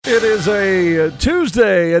It is a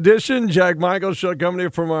Tuesday edition. Jack Michael Show coming here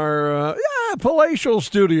from our palatial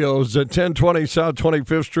studios at 1020 South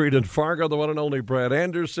 25th Street in Fargo. The one and only Brad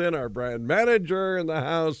Anderson, our brand manager in the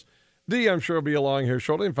house. D, I'm sure will be along here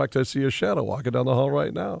shortly. In fact, I see a shadow walking down the hall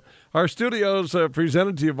right now. Our studios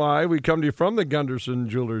presented to you by, we come to you from the Gunderson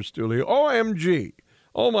Jewelers Studio. OMG.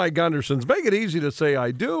 Oh, my Gundersons. Make it easy to say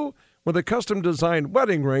I do with a custom-designed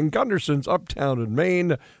wedding ring, Gunderson's Uptown in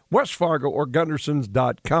Maine, West Fargo, or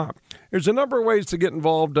Gundersons.com. There's a number of ways to get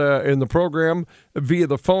involved in the program via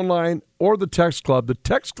the phone line or the text club. The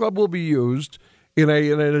text club will be used in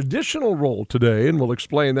an additional role today, and we'll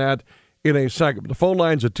explain that in a second. The phone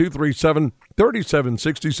line's at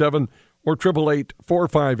 237-3767 or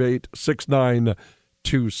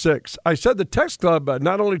 888-458-6926. I said the text club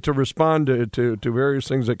not only to respond to various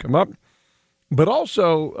things that come up, but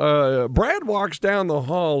also, Brad walks down the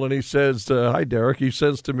hall and he says, hi, Derek. He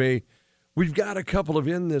says to me, we've got a couple of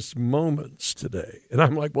In This Moments today. And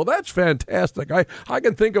I'm like, well, that's fantastic. I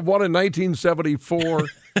can think of one in 1974.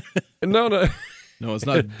 No, it's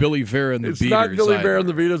not Billy Vera and the Beaters. It's not Billy Vera and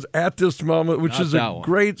the Beaters, At This Moment, which is a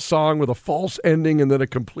great song with a false ending and then a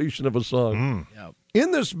completion of a song. Yep.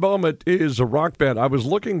 In This Moment is a rock band. I was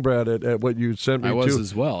looking, Brad, at what you sent me to. I was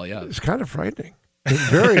as well, yeah. It's kind of frightening.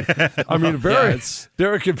 Very.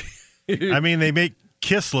 Derek. I mean, they make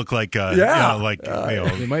Kiss look like you might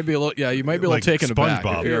be a little, you might be a little taken aback.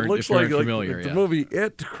 SpongeBob. It looks like the movie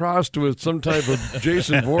It crossed with some type of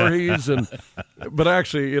Jason Voorhees, but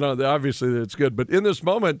actually, obviously it's good. But In This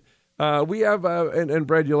Moment, we have, and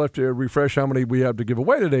Brad, you'll have to refresh how many we have to give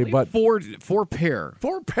away today. But four pair.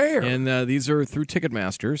 4 pair. And these are through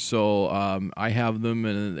Ticketmaster, so I have them,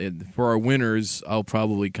 and for our winners, I'll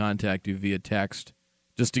probably contact you via text.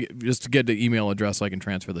 Just to get the email address, I can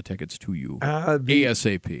transfer the tickets to you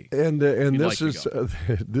ASAP. And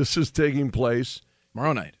this is taking place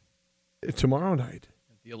tomorrow night. Tomorrow night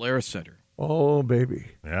At the Alaris Center. Oh, baby!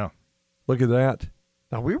 Yeah, look at that.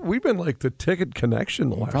 Now we've been like the ticket connection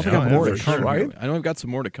the last. Probably got more to come, right? I know I've got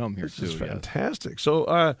some more to come here too. This is fantastic. Yes. So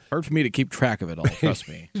hard for me to keep track of it all. Trust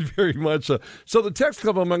me. Very much so. So the text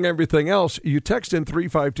club, among everything else, you text in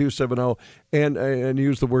 35270 and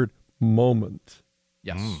use the word moment.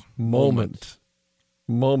 Yes. Moment.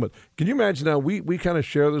 Can you imagine now, we kind of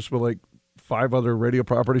share this with like 5 other radio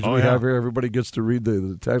properties have here. Everybody gets to read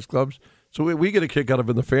the text clubs. So we get a kick out of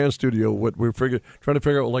in the fan studio what we're trying to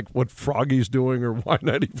figure out like what Froggy's doing or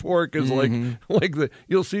Y94 because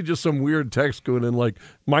you'll see just some weird text going in like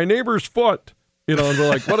my neighbor's foot, and they're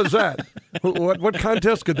like, what is that? what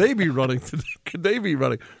contest could they be running?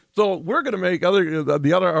 So we're going to make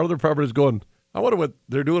the other properties going, I wonder what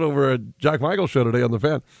they're doing over at Jack Michael Show today on the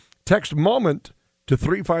fan. Text moment to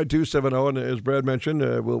 35270, and as Brad mentioned,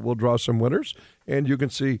 we'll draw some winners, and you can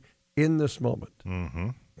see In This Moment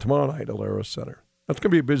tomorrow night at Alaris Center. That's going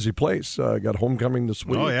to be a busy place. Got homecoming this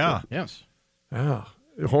week. Oh, yeah. Yes. Yeah.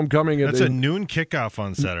 Homecoming. That's a noon kickoff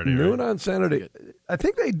on Saturday. Noon on Saturday. I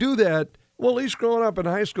think they do that. Well, at least growing up in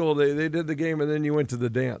high school, they did the game, and then you went to the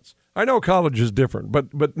dance. I know college is different,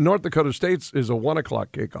 but North Dakota State's is a 1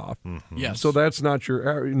 o'clock kickoff. Mm-hmm. Yes. So that's not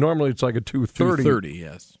your normally it's like a 2:30. 2:30,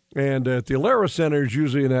 yes. And at the Alaris Center is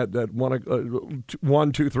usually in that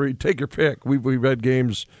 1, 2, 3, take your pick. We've had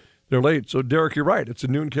games, they're late. So, Derek, you're right. It's a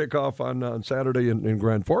noon kickoff on Saturday in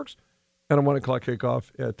Grand Forks and a 1 o'clock kickoff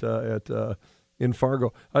in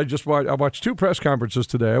Fargo. I watched 2 press conferences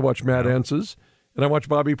today. I watched Matt Ence's and I watched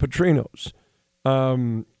Bobby Petrino's.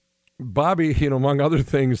 Bobby, among other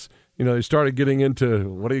things, he started getting into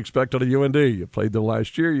what do you expect out of UND? You played them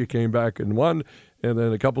last year, you came back and won, and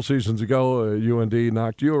then a couple seasons ago, UND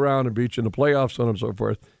knocked you around and beat you in the playoffs, so on and so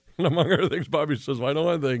forth. And among other things, Bobby says, well, I know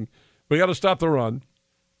one thing, we got to stop the run.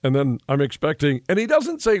 And then I'm expecting, and he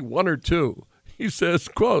doesn't say 1 or 2. He says,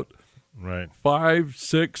 quote, 5,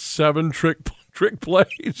 6, 7 trick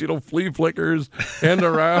plays, flea flickers, end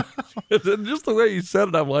around. And just the way he said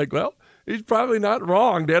it, I'm like, well, he's probably not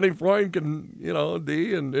wrong. Danny Freund can,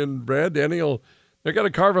 D and Brad, they're going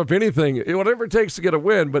to carve up anything, whatever it takes to get a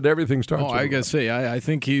win, but everything starts with I got to say, I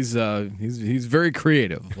think he's very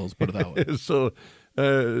creative. Let's put it that way. So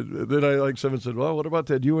then someone said, well, what about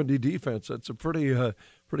that UND defense? That's a pretty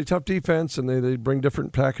tough defense, and they bring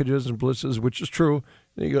different packages and blitzes, which is true.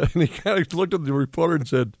 And he kind of looked at the reporter and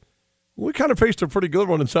said, we kind of faced a pretty good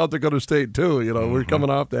one in South Dakota State, too. We're coming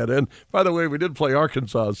off that. And, by the way, we did play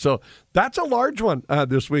Arkansas. So that's a large one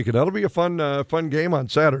this week, and that'll be a fun game on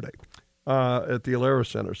Saturday at the Alaris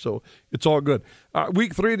Center. So it's all good.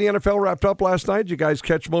 Week 3 of the NFL wrapped up last night. You guys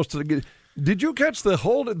catch most of the – did you catch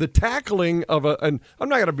the tackling of and I'm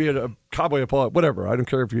not going to be a Cowboy apologist, whatever. I don't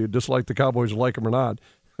care if you dislike the Cowboys or like them or not.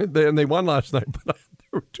 and they won last night. But there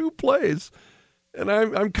were 2 plays, and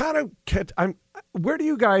I'm kind of where do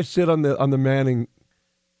you guys sit on the Manning?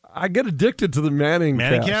 I get addicted to the Manning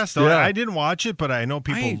cast. Yeah. I didn't watch it, but I know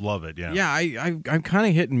people love it. Yeah, I'm kind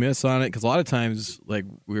of hit and miss on it because a lot of times, like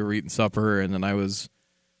we were eating supper and then I was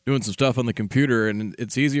doing some stuff on the computer, and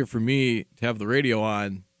it's easier for me to have the radio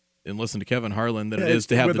on and listen to Kevin Harlan than it is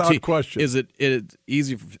to have the question. Is it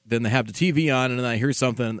easier than to have the TV on and then I hear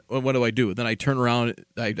something? What do I do? Then I turn around.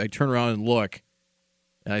 I turn around and look.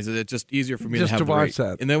 And I said, it's just easier for me just to have to watch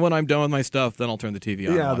that. And then when I'm done with my stuff, then I'll turn the TV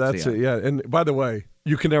on. Yeah, that's it. Yeah, and by the way,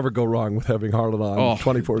 you can never go wrong with having Harlan on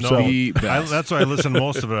 24/7. That's why I listen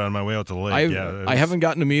most of it on my way out to the lake. I haven't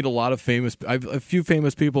gotten to meet a lot of famous. I've a few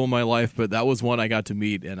famous people in my life, but that was one I got to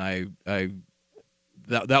meet, and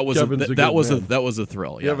that was a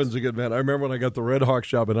thrill. Yes. Kevin's a good man. I remember when I got the Red Hawks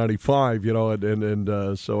job in '95.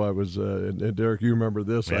 And so I was. And Derek, you remember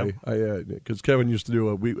this? Yep. Because Kevin used to do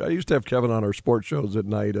I used to have Kevin on our sports shows at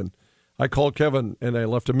night, and I called Kevin and I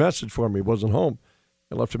left a message for him. He wasn't home.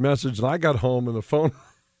 I left a message, and I got home, and the phone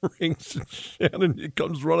rings, and Shannon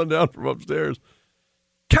comes running down from upstairs.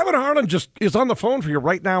 Kevin Harlan just is on the phone for you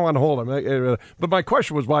right now on hold. But my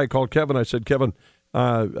question was why I called Kevin. I said, Kevin,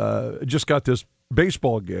 just got this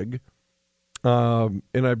baseball gig, and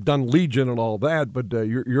I've done Legion and all that, but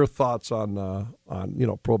your thoughts on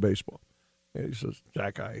pro baseball? And he says,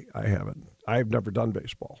 Jack, I've never done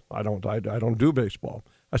baseball. I don't do baseball.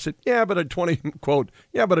 I said, yeah, but at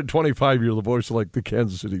 25 you're the voice of like the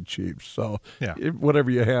Kansas City Chiefs. So whatever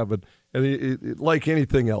you have, and like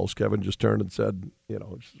anything else, Kevin just turned and said,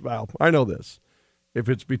 well, I know this. If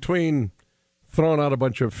it's between throwing out a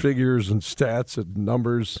bunch of figures and stats and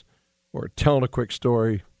numbers, or telling a quick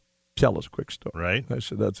story, tell us a quick story. Right. I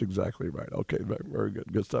said, that's exactly right. Okay, very good.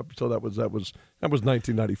 Good stuff. So that was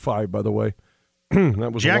 1995, by the way.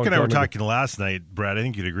 That was Jack and I were talking last night, Brad. I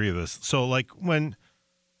think you'd agree with this. So, like, when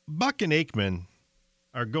Buck and Aikman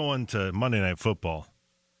are going to Monday Night Football,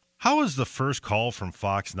 how is the first call from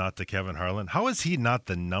Fox not to Kevin Harlan? How is he not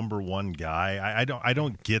the number one guy? I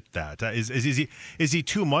don't get that. Is he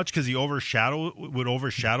too much because he would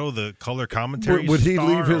overshadow the color commentary? Would he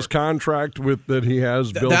leave his contract with that he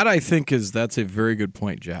has built? That I think that's a very good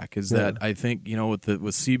point, Jack. That I think with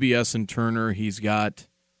CBS and Turner,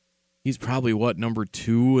 he's probably number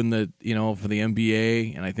 2 in the for the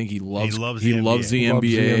NBA, and I think he loves the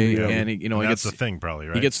NBA. And he that's the thing, probably,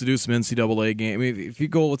 right? He gets to do some NCAA game. I mean, if you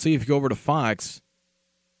go over to Fox,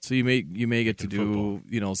 so you may get to do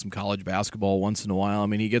some college basketball once in a while. I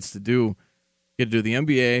mean, he gets to do the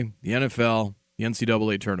NBA, the NFL, the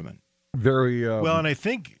NCAA tournament. Very well, and I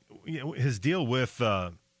think his deal with.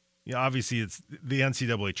 Obviously, it's the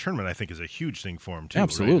NCAA tournament. I think is a huge thing for him too.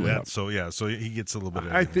 Absolutely. Right? So he gets a little bit.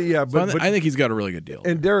 I think he's got a really good deal.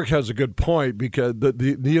 And Derek has a good point because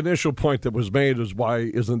the initial point that was made is why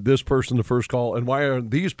isn't this person the first call, and why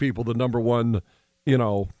aren't these people the number one,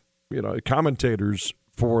 commentators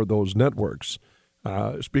for those networks?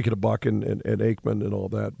 Speaking of Buck and Aikman and all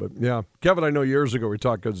that, but yeah, Kevin, I know years ago we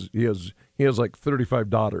talked because he has like 35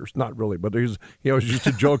 daughters, not really, but he always used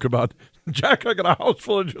to joke about Jack. I got a house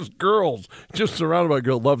full of just girls, just surrounded by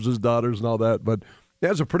girls, loves his daughters and all that. But he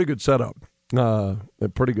has a pretty good setup,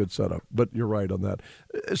 But you're right on that.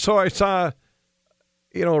 So I saw,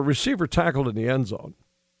 a receiver tackled in the end zone,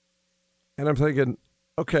 and I'm thinking,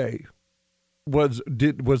 okay, was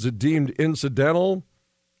it deemed incidental?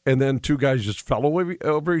 And then 2 guys just fell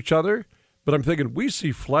over each other. But I'm thinking we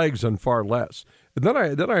see flags on far less. And then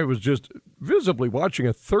I was just visibly watching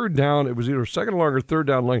a third down. It was either second long or third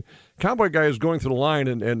down lane. Cowboy guy is going through the line,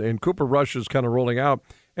 and Cooper Rush is kind of rolling out.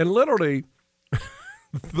 And literally,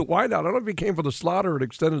 the wideout, I don't know if he came for the slot or an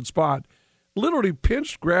extended spot, literally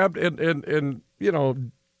pinched, grabbed, and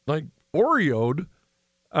like Oreo'd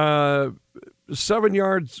 7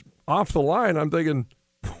 yards off the line. I'm thinking,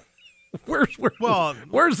 where's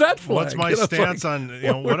that flag? What's my stance on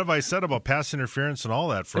what have I said about pass interference and all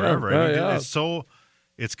that forever?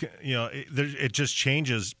 It just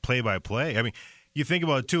changes play by play. I mean, you think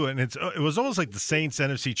about it too, and it was almost like the Saints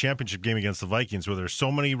NFC Championship game against the Vikings, where there's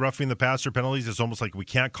so many roughing the passer penalties. It's almost like we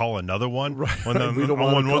can't call another one when one of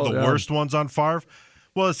the worst ones on Favre.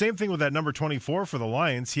 Well, the same thing with that number 24 for the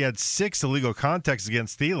Lions. He had 6 illegal contacts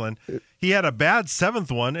against Thielen. He had a bad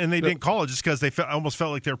 7th one, and they didn't call it just because they almost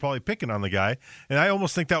felt like they were probably picking on the guy. And I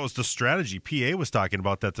almost think that was the strategy. PA was talking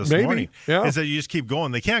about that this morning. Yeah. Is that you just keep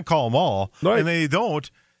going. They can't call them all, and they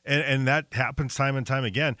don't. And that happens time and time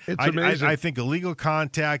again. It's amazing. I think illegal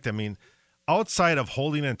contact, I mean, outside of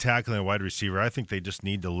holding and tackling a wide receiver, I think they just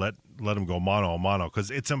need to let him go mano a mano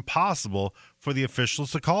because it's impossible for the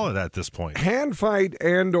officials to call it at this point. Hand fight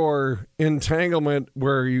and or entanglement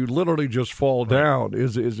where you literally just fall down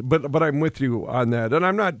but I'm with you on that, and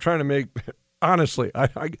I'm not trying to make. Honestly, I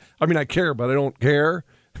mean I care, but I don't care.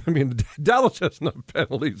 I mean, Dallas has enough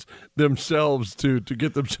penalties themselves to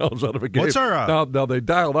get themselves out of a game. What's our now they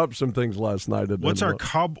dialed up some things last night. What's our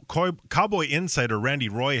Cowboy insider Randy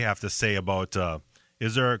Roy have to say about?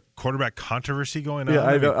 Is there a quarterback controversy going on?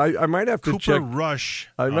 Yeah, I might have to check. Cooper Rush.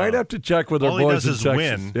 I might have to check with our boys all he does in is Texas.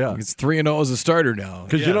 win. Yeah, It's 3-0 as a starter now.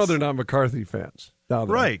 because you know they're not McCarthy fans.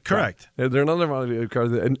 Right, correct. They're not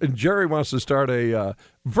McCarthy. And Jerry wants to start a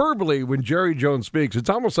verbally when Jerry Jones speaks. It's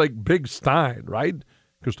almost like Big Stein, right?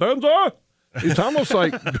 Costanza. It's almost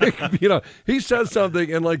like he says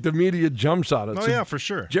something and like the media jumps on it. Oh, yeah, for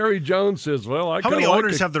sure. Jerry Jones says, "Well, how many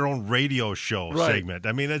owners have their own radio show segment?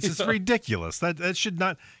 I mean, it's just ridiculous. That should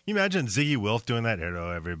not. You imagine Ziggy Wilf doing that. Hello,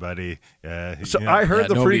 everybody. I heard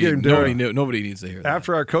the pregame. Nobody needs to hear that.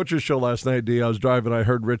 After our coaches show last night, I was driving. I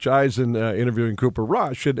heard Rich Eisen interviewing Cooper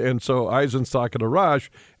Rush, and so Eisen's talking to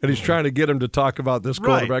Rush, and he's trying to get him to talk about this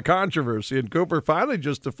quarterback controversy. And Cooper finally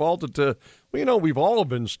just defaulted to, we've all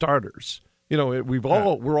been starters.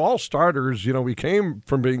 We're all starters. We came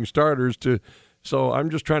from being starters so I'm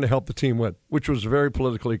just trying to help the team win, which was very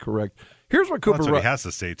politically correct. Here's what Cooper Rush. That's what he has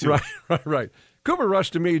to say too. Right. Cooper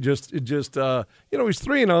Rush to me just he's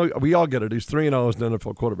 3-0. We all get it. He's 3-0 as an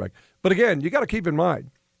NFL quarterback. But again, you got to keep in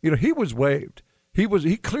mind, he was waived. He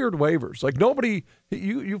cleared waivers. Like nobody,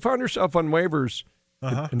 you found yourself on waivers.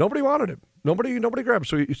 And nobody wanted him. Nobody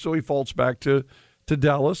grabbed him. So he faults back to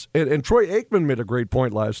Dallas. And Troy Aikman made a great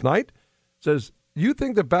point last night. Says, you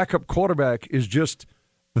think the backup quarterback is just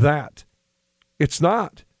that. It's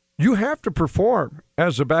not. You have to perform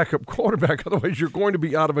as a backup quarterback, otherwise you're going to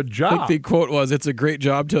be out of a job. I think the quote was, it's a great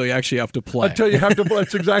job until you actually have to play. Until you have to play.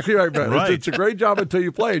 That's exactly right, man. Right. It's a great job until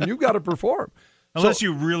you play, and you've got to perform. Unless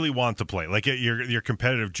you really want to play. Like your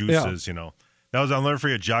competitive juices, I'll never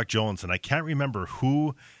forget Jock Jones, and I can't remember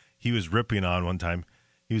who he was ripping on one time.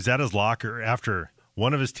 He was at his locker after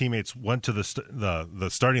one of his teammates went to the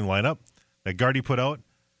starting lineup. That guard he put out,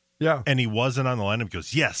 and he wasn't on the lineup. He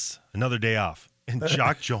goes, yes, another day off. And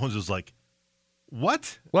Jock Jones was like,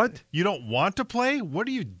 what? You don't want to play? What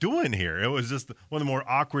are you doing here? It was just one of the more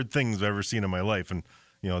awkward things I've ever seen in my life. And,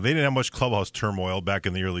 they didn't have much clubhouse turmoil back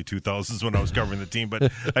in the early 2000s when I was covering the team,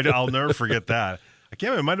 but I'll never forget that. I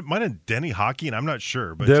can't remember. It might have been Denny Hockey, and I'm not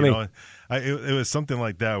sure. But, Denny. It was something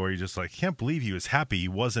like that where you just can't believe he was happy he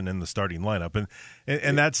wasn't in the starting lineup.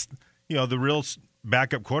 And that's, the real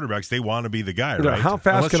backup quarterbacks, they want to be the guy, right? How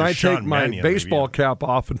fast Unless can I Sean take my Mannion, baseball cap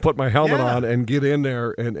off and put my helmet Yeah. on and get in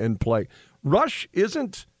there and play? Rush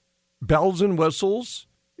isn't bells and whistles.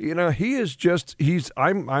 He is just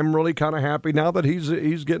I'm really kind of happy now that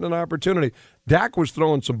he's getting an opportunity. Dak was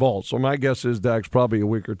throwing some balls, so my guess is Dak's probably a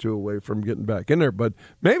week or two away from getting back in there. But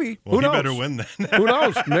maybe who knows? He better win then. Who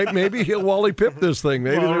knows? Maybe he'll Wally Pip this thing.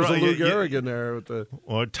 Maybe there's a Lou Gehrig in there.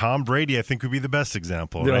 Well, Tom Brady, I think, would be the best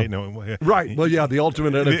example, right? Right. Well, yeah, the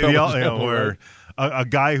ultimate NFL example, where a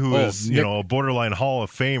guy who is a borderline Hall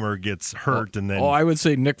of Famer gets hurt, and then I would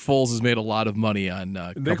say Nick Foles has made a lot of money on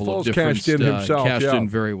a couple of different cashed in himself. Cashed in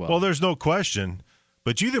very well. Well, there's no question.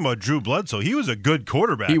 But you think about Drew Bledsoe, he was a good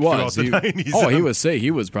quarterback. He was. Throughout the 90s.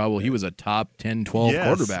 He was a top 10, 12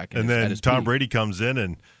 quarterback. And then Tom Brady comes in,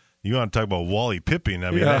 and you want to talk about Wally Pipping. I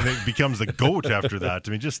mean, that becomes the GOAT after that. I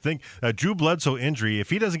mean, just think, Drew Bledsoe injury, if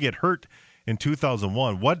he doesn't get hurt in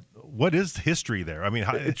 2001, what is history there? I mean,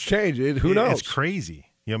 it's changed. Who knows? It's crazy.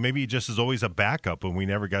 Maybe he just is always a backup, and we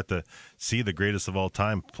never got to see the greatest of all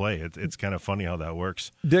time play. It's kind of funny how that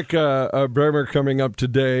works. Dick Bremer coming up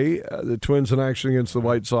today. The Twins in action against the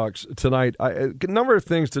White Sox tonight. A number of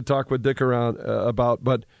things to talk with Dick around about,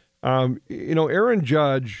 but Aaron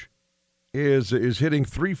Judge is hitting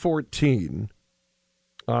 .314.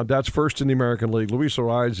 That's first in the American League. Luis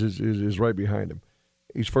Arraez is right behind him.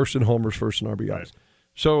 He's first in homers, first in RBIs. Right.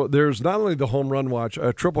 So there's not only the home run watch,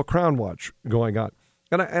 a Triple Crown watch going on.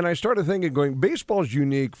 And I started thinking, baseball's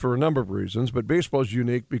unique for a number of reasons, but baseball's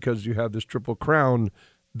unique because you have this Triple Crown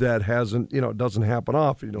that doesn't happen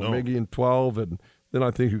often. Miggy in 12, and then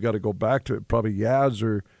I think you've got to go back to it, probably Yaz,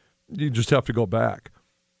 or you just have to go back.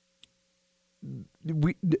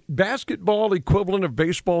 Basketball equivalent of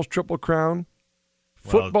baseball's Triple Crown.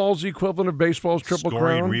 Football's equivalent of baseball's Triple Crown.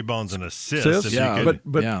 Scoring, rebounds, and assists.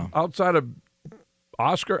 But outside of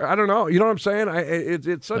Oscar, I don't know. You know what I'm saying?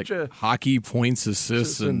 It's such a hockey points,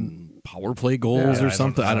 assists, and power play goals or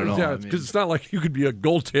something. I don't know. Yeah, because it's not like you could be a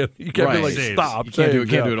goaltender. You can't be like stop. You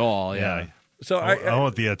can't do it all. Yeah. So I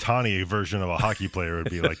want the Ohtani version of a hockey player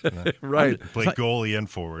would be like right. Play goalie and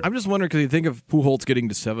forward. I'm just wondering because you think of Pujols getting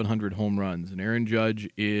to 700 home runs, and Aaron Judge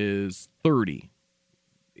is 30.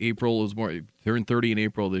 April is more turned 30 in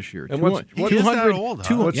April this year. And what is that old?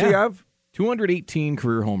 Huh? What's he have? 218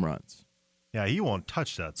 career home runs. Yeah, he won't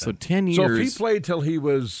touch that. So Then. 10 years. So if he played till he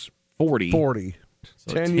was 40.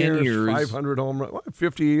 So 10 years, 500 home runs,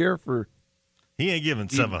 50 a year for. He ain't giving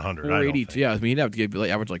 700. 480. Yeah, I mean he'd have to give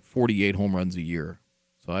average like 48 home runs a year.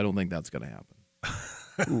 So I don't think that's going to happen.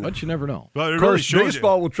 But you never know. Well, of course,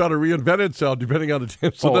 baseball will try to reinvent itself depending on the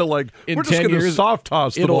team. So they're like, we're just going to soft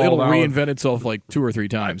toss the ball. It'll reinvent itself like 2 or 3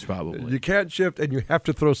 times probably. You can't shift, and you have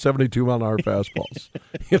to throw 72-mile-an-hour fastballs.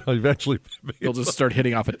 Eventually. They'll just start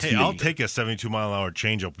hitting off a tee. Hey, I'll take a 72-mile-an-hour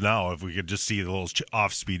changeup now if we could just see the little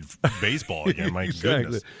off-speed baseball again. My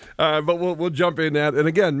goodness. But we'll jump in that. And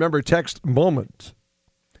again, remember, text MOMENT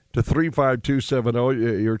to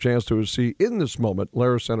 35270. Your chance to see in this moment.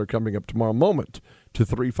 Lara Center coming up tomorrow. MOMENT to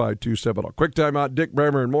 35270. Quick timeout, Dick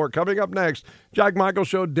Bremer and more. Coming up next, Jack Michael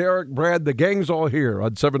Show, Derek, Brad, the gang's all here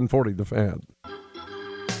on 740 The Fan.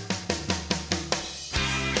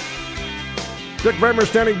 Dick Bremer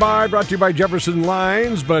standing by, brought to you by Jefferson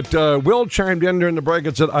Lines. But Will chimed in during the break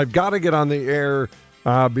and said, I've got to get on the air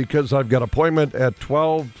because I've got an appointment at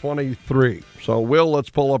 12:23. So, Will, let's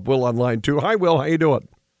pull up Will on line 2. Hi, Will. How you doing?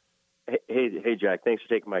 Hey, Jack. Thanks for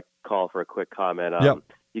taking my call for a quick comment. Yep.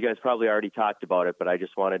 You guys probably already talked about it, but I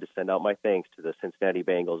just wanted to send out my thanks to the Cincinnati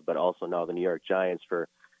Bengals, but also now the New York Giants for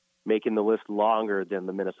making the list longer than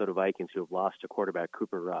the Minnesota Vikings, who have lost to quarterback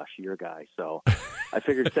Cooper Rush, your guy. So I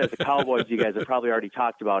figured since the Cowboys, you guys have probably already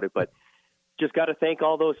talked about it, but just got to thank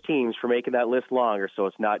all those teams for making that list longer so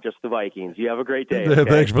it's not just the Vikings. You have a great day. Okay?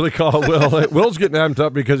 Thanks for the call, Will. Will's getting amped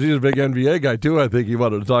up because he's a big NBA guy, too, I think he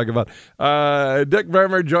wanted to talk about. Dick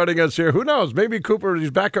Bremer joining us here. Who knows? Maybe Cooper,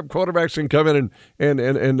 these backup quarterbacks can come in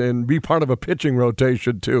and be part of a pitching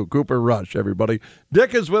rotation, too. Cooper Rush, everybody.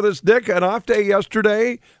 Dick is with us. Dick, an off day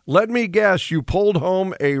yesterday. Let me guess, you pulled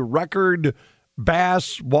home a record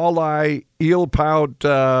bass, walleye, eel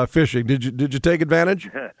pout fishing. Did you take advantage?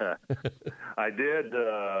 I did.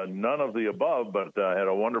 None of the above, but I had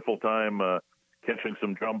a wonderful time catching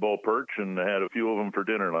some jumbo perch and had a few of them for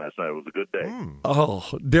dinner last night. It was a good day.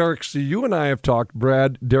 Oh, Derek, see, you and I have talked,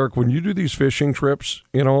 Brad. Derek, when you do these fishing trips,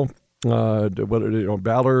 Ballards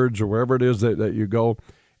or wherever it is that you go,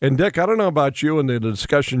 and Dick, I don't know about you and the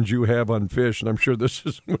discussions you have on fish, and I'm sure this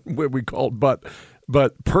is what we call it,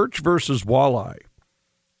 but perch versus walleye.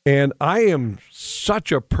 And I am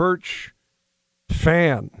such a perch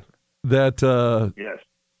fan that yes,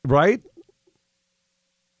 right?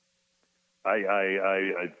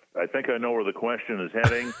 I think I know where the question is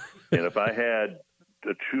heading, and if I had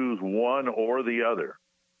to choose one or the other,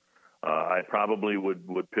 I probably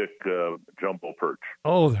would pick jumbo perch.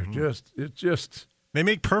 Oh, They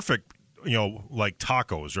make perfect, like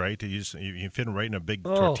tacos, right? You fit them right in a big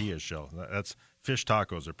tortilla shell. That's fish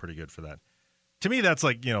tacos are pretty good for that. To me, that's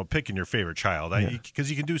like, picking your favorite child because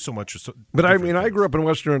you can do so much. But I mean, I grew up in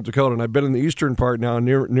western North Dakota, and I've been in the eastern part now,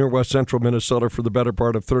 near west central Minnesota for the better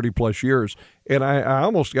part of 30-plus years. And I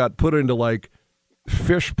almost got put into, like,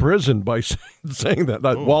 fish prison by saying that.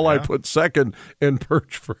 Walleye put second and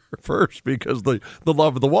perch for first because the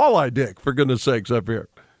love of the walleye, Dick, for goodness sakes, up here.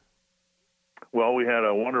 Well, we had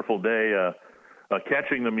a wonderful day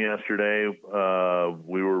catching them yesterday.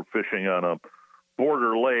 We were fishing on a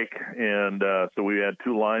border lake, and so we had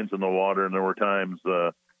 2 lines in the water, and there were times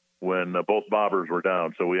when both bobbers were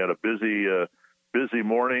down. So we had a busy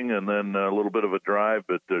morning and then a little bit of a drive,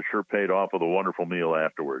 but sure paid off with a wonderful meal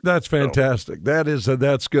afterwards. That's fantastic. So.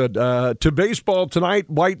 That's good. To baseball tonight,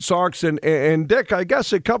 White Sox, and Dick, I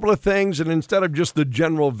guess a couple of things, and instead of just the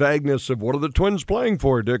general vagueness of what are the Twins playing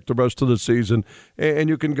for, Dick, the rest of the season, and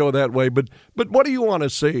you can go that way. But what do you want to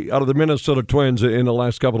see out of the Minnesota Twins in the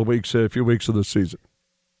last couple of weeks, a few weeks of the season?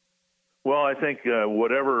 Well, I think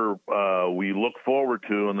whatever we look forward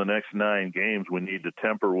to in the next 9 games, we need to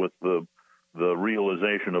temper with the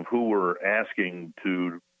realization of who we're asking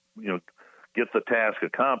to, get the task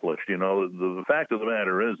accomplished. The fact of the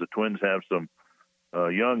matter is the Twins have some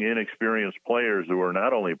young, inexperienced players who are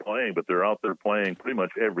not only playing, but they're out there playing pretty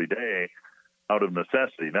much every day out of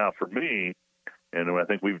necessity. Now, for me, and I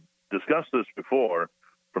think we've discussed this before,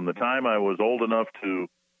 from the time I was old enough to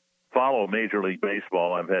follow Major League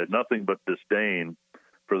Baseball, I've had nothing but disdain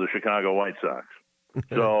for the Chicago White Sox.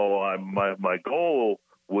 So my goal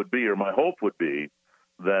would be, or my hope would be,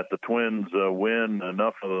 that the Twins win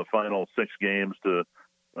enough of the final 6 games to,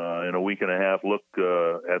 in a week and a half, look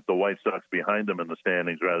at the White Sox behind them in the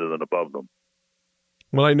standings rather than above them.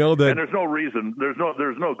 Well, I know that, and there's no reason. There's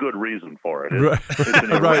no good reason for it. Right. It's an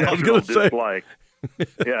Right, I was irrational gonna say. dislike.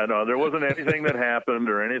 Yeah, no, there wasn't anything that happened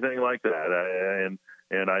or anything like that.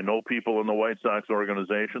 And I know people in the White Sox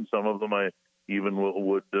organization. Some of them I even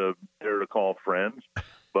would dare to call friends.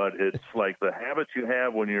 But it's like the habits you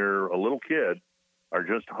have when you're a little kid are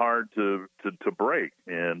just hard to break.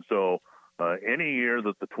 And so any year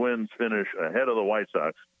that the Twins finish ahead of the White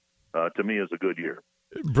Sox, to me, is a good year.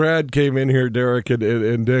 Brad came in here, Derek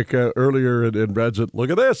and Dick, earlier, and Brad said, look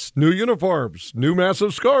at this, new uniforms, new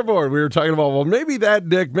massive scoreboard. We were talking about, well, maybe that,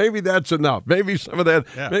 Dick, maybe that's enough. Maybe some of that,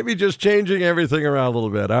 maybe just changing everything around a little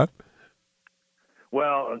bit, huh?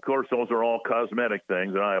 Well, of course, those are all cosmetic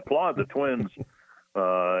things, and I applaud the Twins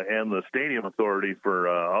and the Stadium Authority for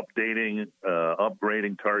upgrading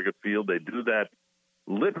Target Field. They do that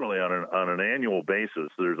literally on an annual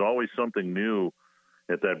basis. There's always something new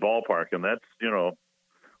at that ballpark, and that's,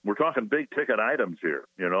 we're talking big ticket items here,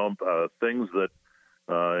 things that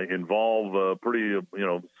involve a pretty,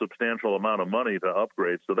 substantial amount of money to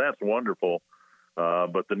upgrade. So that's wonderful.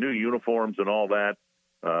 But the new uniforms and all that,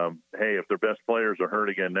 hey, if their best players are hurt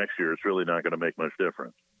again next year, it's really not going to make much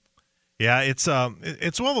difference. Yeah, it's one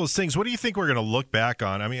of those things. What do you think we're going to look back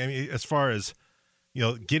on? I mean, as far as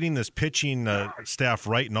getting this pitching staff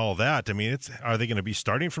right and all that. I mean, are they going to be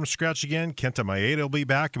starting from scratch again? Kenta Maeda will be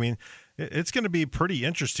back. I mean, it's going to be pretty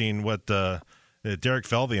interesting what Derek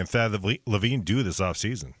Falvey and Thad Levine do this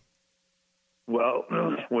offseason. Well,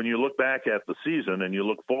 when you look back at the season and you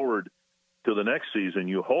look forward to the next season,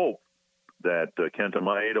 you hope that Kenta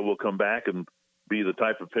Maeda will come back and be the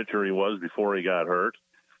type of pitcher he was before he got hurt,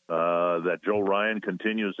 that Joe Ryan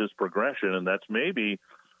continues his progression, and that's maybe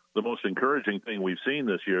the most encouraging thing we've seen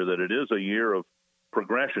this year, that it is a year of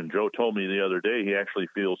progression. Joe told me the other day he actually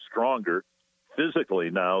feels stronger physically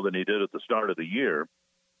now than he did at the start of the year.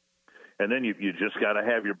 And then you just got to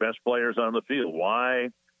have your best players on the field. Why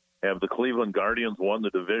have the Cleveland Guardians won the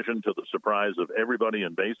division to the surprise of everybody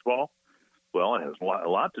in baseball? Well, it has a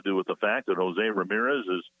lot to do with the fact that Jose Ramirez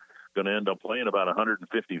is going to end up playing about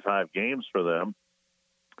 155 games for them.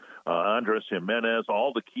 Andres Jimenez,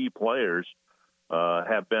 all the key players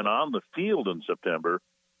have been on the field in September,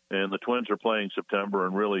 and the Twins are playing September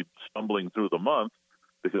and really stumbling through the month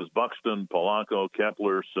because Buxton, Polanco,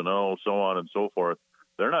 Kepler, Sano, so on and so forth,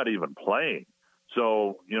 they're not even playing.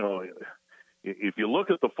 So, if you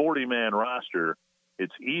look at the 40-man roster,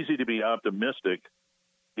 it's easy to be optimistic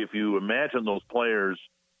if you imagine those players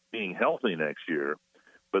being healthy next year.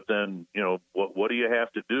 But then, what do you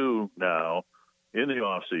have to do now in the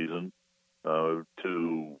offseason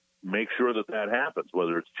to make sure that happens,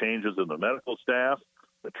 whether it's changes in the medical staff,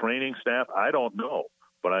 the training staff, I don't know.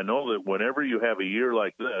 But I know that whenever you have a year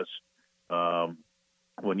like this,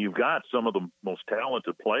 when you've got some of the most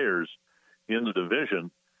talented players in the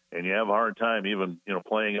division and you have a hard time even,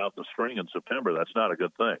 playing out the string in September, that's not a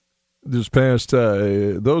good thing. This past,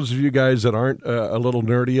 those of you guys that aren't a little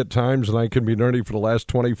nerdy at times, and I can be nerdy for the last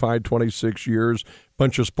 25, 26 years,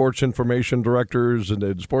 bunch of sports information directors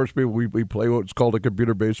and sports people, we play what's called a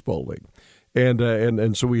computer baseball league.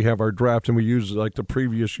 And so we have our draft, and we use like the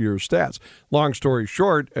previous year's stats. Long story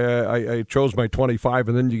short, I chose my 25,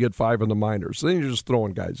 and then you get 5 in the minors. So then you're just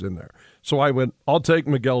throwing guys in there. So I went, I'll take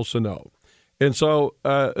Miguel Sano. And so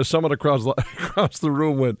someone across the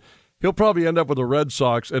room went, he'll probably end up with the Red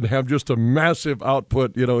Sox and have just a massive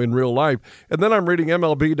output, in real life. And then I'm reading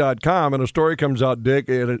MLB.com, and a story comes out, Dick,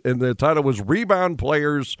 and the title was Rebound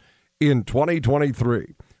Players in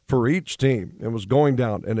 2023 for each team. It was going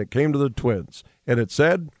down, and it came to the Twins. And it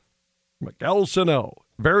said, Miguel Sano,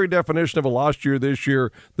 very definition of a lost year this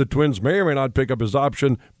year. The Twins may or may not pick up his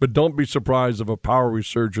option, but don't be surprised if a power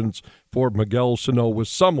resurgence for Miguel Sano with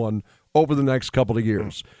someone over the next couple of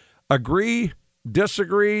years. Agree,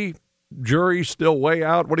 disagree, jury still way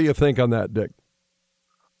out? What do you think on that, Dick?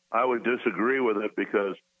 I would disagree with it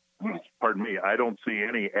because, pardon me, I don't see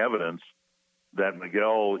any evidence that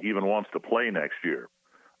Miguel even wants to play next year.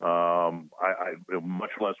 I much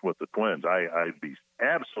less with the Twins. I'd be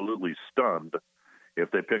absolutely stunned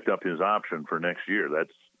if they picked up his option for next year.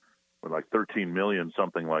 That's like $13 million,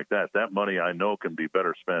 something like that. That money I know can be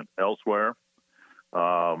better spent elsewhere.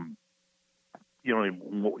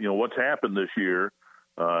 What's happened this year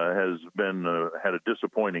has been had a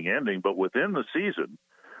disappointing ending, but within the season,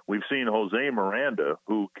 we've seen Jose Miranda,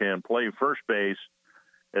 who can play first base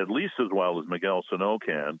at least as well as Miguel Sano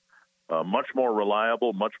can, much more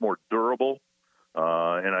reliable, much more durable,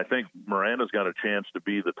 and I think Miranda's got a chance to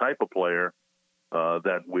be the type of player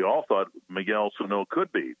that we all thought Miguel Sano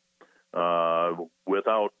could be,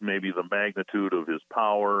 without maybe the magnitude of his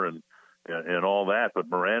power and and all that. But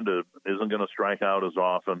Miranda isn't going to strike out as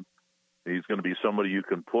often. He's going to be somebody you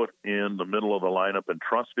can put in the middle of the lineup and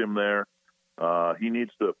trust him there. He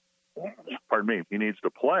needs to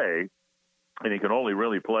play, and he can only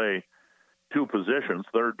really play two positions,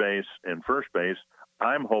 third base and first base.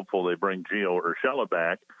 I'm hopeful they bring Gio Urshela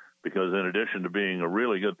back because in addition to being a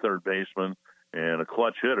really good third baseman and a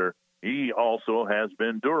clutch hitter, he also has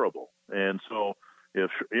been durable. And so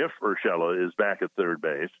if Urshela is back at third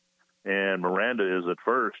base and Miranda is at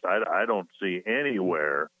first, I don't see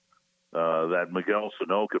anywhere that Miguel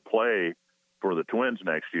Sano could play for the Twins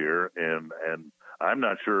next year, and I'm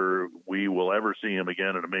not sure we will ever see him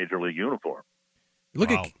again in a major league uniform.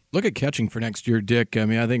 Look at catching for next year, Dick. I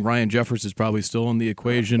mean, I think Ryan Jeffers is probably still in the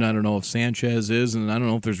equation. I don't know if Sanchez is, and I don't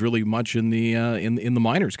know if there's really much in the in the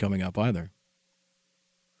minors coming up either.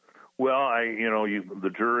 Well,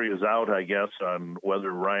 the jury is out, I guess, on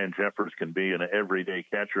whether Ryan Jeffers can be an everyday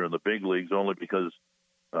catcher in the big leagues, only because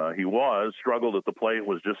he struggled at the plate,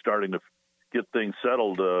 was just starting to get things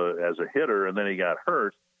settled as a hitter, and then he got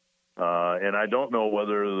hurt. And I don't know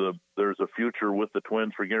whether there's a future with the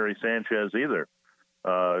Twins for Gary Sanchez either.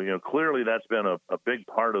 Clearly that's been a big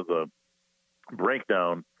part of the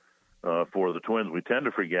breakdown for the Twins. We tend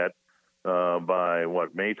to forget by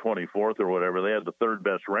May 24th or whatever, they had the third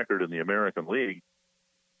best record in the American League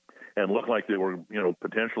and looked like they were,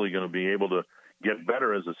 potentially going to be able to get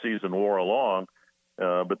better as the season wore along.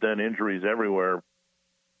 But then injuries everywhere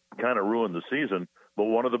kind of ruined the season. But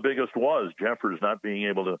one of the biggest was Jeffers not being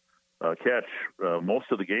able to catch most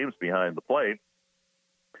of the games behind the plate.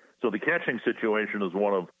 So the catching situation is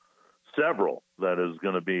one of several that is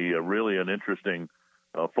going to be really an interesting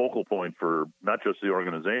focal point for not just the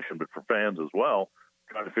organization, but for fans as well,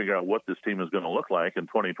 trying to figure out what this team is going to look like in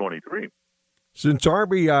 2023. Since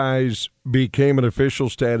RBIs became an official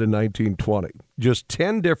stat in 1920, just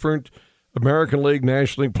 10 different American League,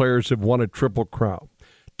 National League players have won a Triple Crown.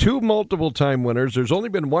 2 multiple-time winners. There's only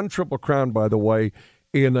been 1 Triple Crown, by the way,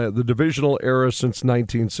 in the divisional era since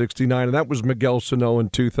 1969, and that was Miguel Sano in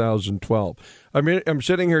 2012. I mean, I'm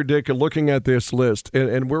sitting here, Dick, and looking at this list,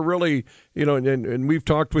 and we're really, and we've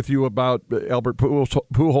talked with you about Albert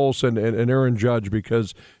Pujols and Aaron Judge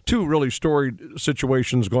because 2 really storied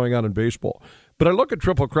situations going on in baseball. But I look at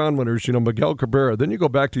Triple Crown winners, Miguel Cabrera, then you go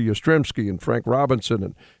back to Yastrzemski and Frank Robinson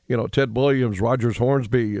and, Ted Williams, Rogers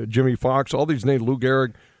Hornsby, Jimmy Fox, all these names, Lou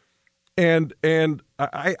Gehrig. And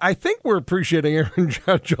I think we're appreciating Aaron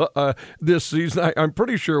Judge this season. I'm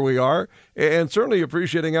pretty sure we are, and certainly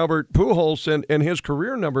appreciating Albert Pujols and his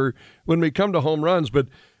career number when we come to home runs. But,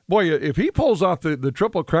 boy, if he pulls off the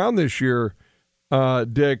Triple Crown this year,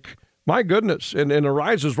 Dick, my goodness, and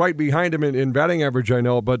Arise is right behind him in batting average, I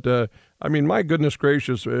know. But, my goodness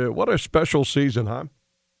gracious, what a special season, huh?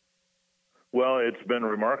 Well, it's been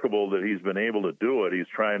remarkable that he's been able to do it. He's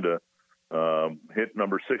trying to hit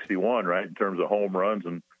number 61, right, in terms of home runs,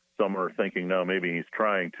 and some are thinking now maybe he's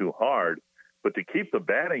trying too hard. But to keep the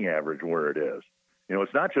batting average where it is,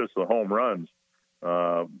 it's not just the home runs.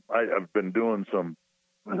 I've been doing some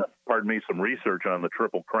research on the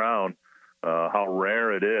Triple Crown, how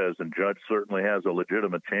rare it is, and Judge certainly has a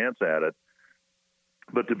legitimate chance at it.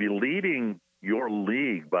 But to be leading your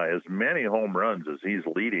league by as many home runs as he's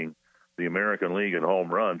leading the American League in home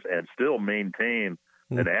runs and still maintain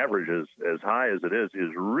an average as high as it is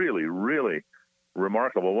really, really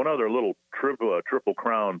remarkable. One other little Triple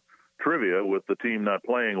Crown trivia with the team not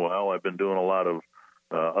playing well. I've been doing a lot of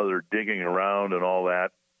other digging around and all that.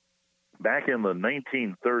 Back in the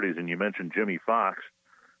 1930s, and you mentioned Jimmy Fox,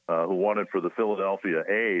 who won it for the Philadelphia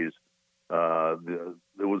A's,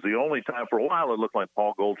 it was the only time for a while it looked like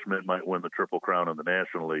Paul Goldschmidt might win the Triple Crown in the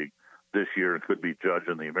National League this year. It could be Judge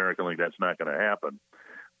in the American League. That's not going to happen.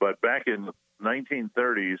 But back in the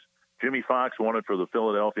 1930s, Jimmy Fox won it for the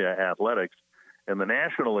Philadelphia Athletics, and the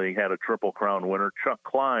National League had a Triple Crown winner, Chuck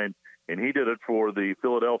Klein, and he did it for the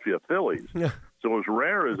Philadelphia Phillies. Yeah. So as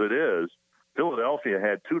rare as it is, Philadelphia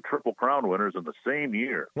had 2 Triple Crown winners in the same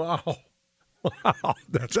year. Wow. Wow,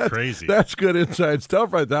 that's crazy. That's good inside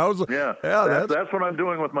stuff right there. That's what I'm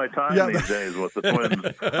doing with my time these days with the Twins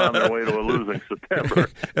on their way to a losing September.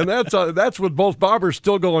 And that's with both bobbers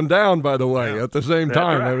still going down, by the way, at the same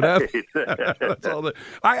time. Right. That's all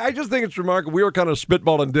I just think it's remarkable. We were kind of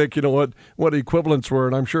spitballing, Dick, what equivalents were,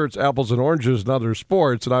 and I'm sure it's apples and oranges in other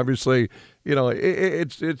sports, and obviously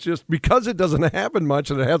it's just because it doesn't happen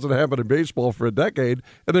much, and it hasn't happened in baseball for a decade,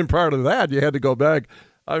 and then prior to that, you had to go back.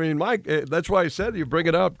 I mean, Mike, that's why I said you bring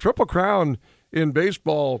it up. Triple Crown in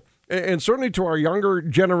baseball, and certainly to our younger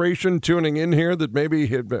generation tuning in here that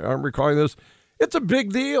maybe aren't recalling this, it's a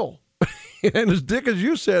big deal. And as Dick, as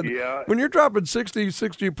you said, when you're dropping 60,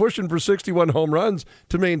 pushing for 61 home runs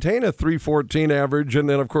to maintain a 314 average, and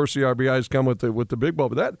then, of course, the RBIs come with the big ball.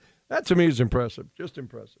 But that to me is impressive, just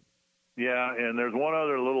impressive. Yeah, and there's one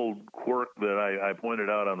other little quirk that I pointed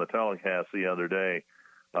out on the telecast the other day.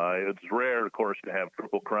 It's rare, of course, to have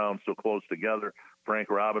Triple Crowns so close together. Frank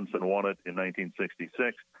Robinson won it in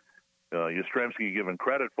 1966. Yastrzemski given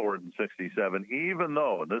credit for it in 67, even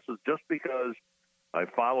though, and this is just because I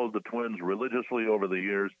followed the Twins religiously over the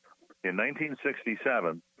years, in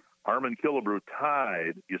 1967, Harmon Killebrew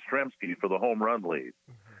tied Yastrzemski for the home run lead.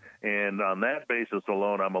 And on that basis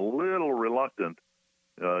alone, I'm a little reluctant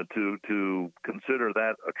to consider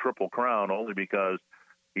that a Triple Crown, only because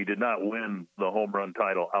he did not win the home run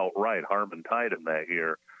title outright. Harmon tied him that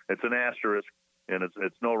year. It's an asterisk, and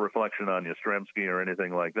it's no reflection on Yastrzemski or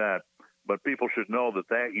anything like that. But people should know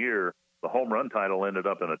that year, the home run title ended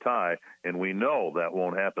up in a tie, and we know that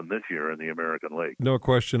won't happen this year in the American League. No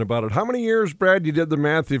question about it. How many years, Brad, you did the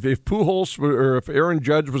math, if Pujols or if Aaron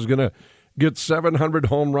Judge was going to get 700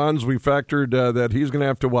 home runs, we factored that he's going to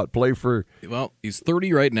have to, play for? Well, he's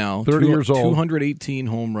 30 right now. 30 years old. 218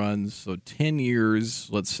 home runs, so 10 years,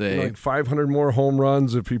 let's say. Like 500 more home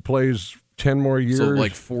runs if he plays 10 more years. So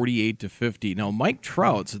like 48 to 50. Now, Mike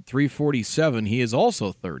Trout's at 347. He is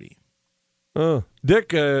also 30. Dick,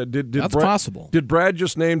 did that's possible. Did Brad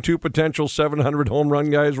just name two potential 700 home run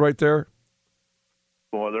guys right there?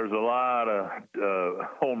 Boy, there's a lot of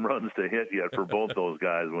home runs to hit yet for both those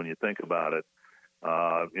guys when you think about it.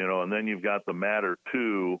 And then you've got the matter,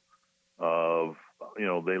 too, of,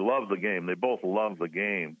 they love the game. They both love the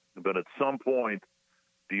game. But at some point,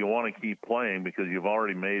 do you want to keep playing because you've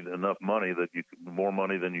already made enough money more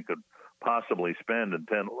money than you could possibly spend in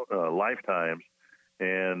 10 lifetimes?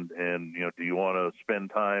 And do you want to spend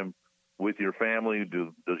time with your family?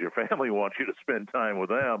 Does your family want you to spend time with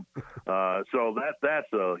them? So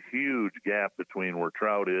that's a huge gap between where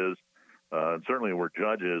Trout is and certainly where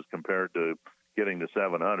Judge is compared to getting to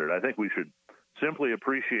 700. I think we should simply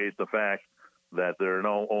appreciate the fact that there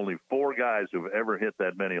are only 4 guys who've ever hit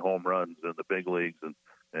that many home runs in the big leagues,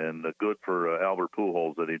 and good for Albert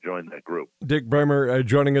Pujols that he joined that group. Dick Bremer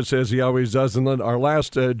joining us as he always does. And then our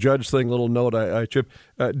last Judge thing, little note I chip.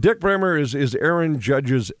 Dick Bremer is Aaron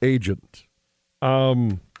Judge's agent.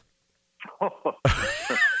 I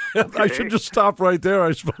should just stop right there,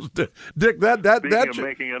 I suppose. Dick, that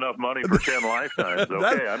making enough money for 10 lifetimes,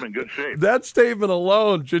 okay, I'm in good shape. That statement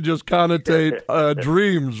alone should just connotate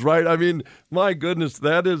dreams, right? I mean, my goodness,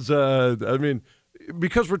 that is,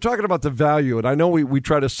 because we're talking about the value, and I know we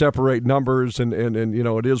try to separate numbers, and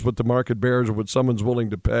it is what the market bears or what someone's willing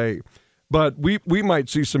to pay. But we might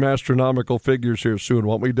see some astronomical figures here soon,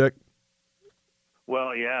 won't we, Dick?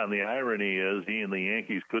 Well, yeah, and the irony is he and the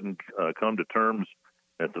Yankees couldn't come to terms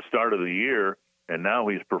at the start of the year, and now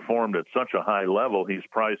he's performed at such a high level, he's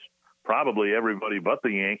priced probably everybody but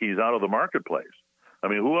the Yankees out of the marketplace. I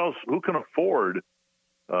mean, who can afford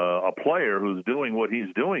a player who's doing what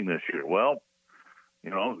he's doing this year? Well,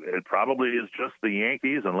 it probably is just the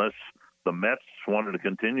Yankees, unless the Mets wanted to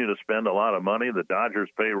continue to spend a lot of money. The Dodgers'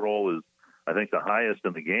 payroll is, I think, the highest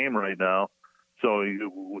in the game right now. So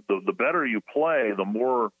the better you play, the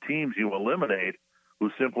more teams you eliminate who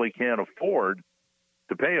simply can't afford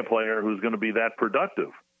to pay a player who's going to be that productive.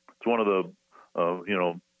 It's one of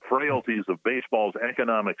the frailties of baseball's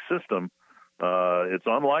economic system. It's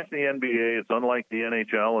unlike the NBA. It's unlike the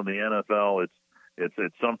NHL and the NFL.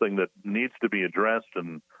 It's something that needs to be addressed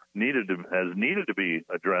and has needed to be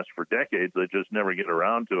addressed for decades. They just never get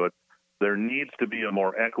around to it. There needs to be a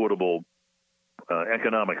more equitable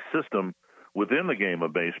economic system within the game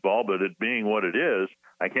of baseball, but it being what it is,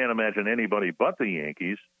 I can't imagine anybody but the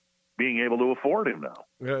Yankees being able to afford him now.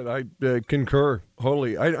 Yeah, I concur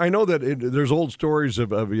wholly. I know that there's old stories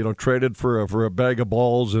of traded for a bag of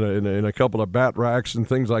balls and a couple of bat racks and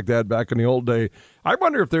things like that back in the old day. I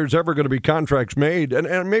wonder if there's ever going to be contracts made,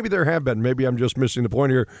 and maybe there have been. Maybe I'm just missing the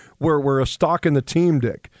point here. Where a stock in the team,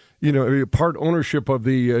 Dick, part ownership of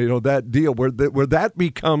the that deal, where that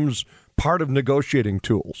becomes part of negotiating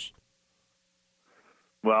tools.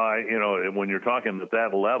 Well, when you're talking at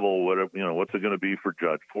that level, what's it going to be for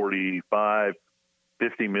Judge? $45,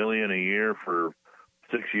 $50 million a year for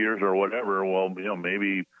 6 years or whatever. Well,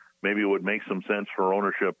 maybe it would make some sense for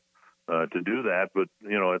ownership to do that. But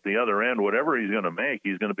at the other end, whatever he's going to make,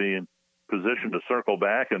 he's going to be in position to circle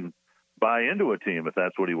back and buy into a team if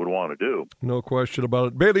that's what he would want to do. No question about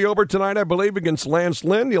it. Bailey Ober tonight, I believe, against Lance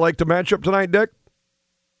Lynn. You like to match up tonight, Dick?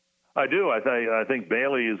 I do. I think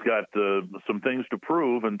Bailey has got some things to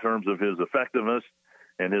prove in terms of his effectiveness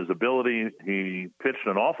and his ability. He pitched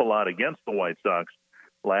an awful lot against the White Sox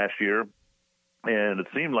last year. And it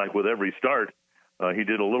seemed like with every start, he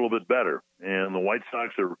did a little bit better. And the White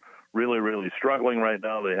Sox are really, really struggling right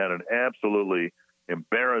now. They had an absolutely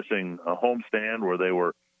embarrassing homestand where they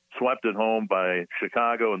were swept at home by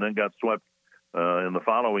Chicago and then got swept in the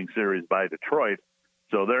following series by Detroit.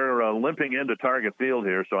 So they're limping into Target Field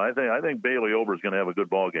here. So I think Bailey Ober is going to have a good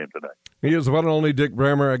ball game tonight. He is the one and only Dick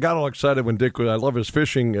Bremer. I got all excited when Dick. I love his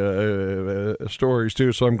fishing stories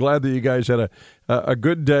too. So I'm glad that you guys had a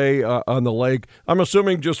good day on the lake. I'm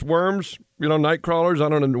assuming just worms, night crawlers. I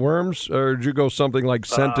don't know, worms, or did you go something like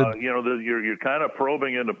scented? You're kind of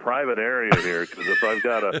probing into private area here, because if I've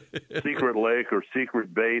got a secret lake or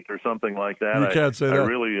secret bait or something like that, you can't say that. I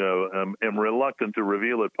really am reluctant to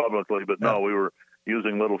reveal it publicly. But no, we were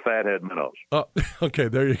using little fathead minnows. Oh, okay,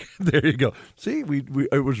 there you go. See,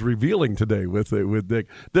 it was revealing today with Dick.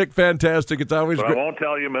 Dick, fantastic. It's always. But I won't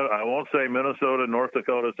tell you. I won't say Minnesota, North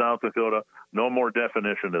Dakota, South Dakota. No more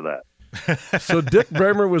definition to that. So Dick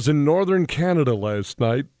Bremer was in northern Canada last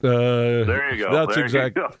night. There you go.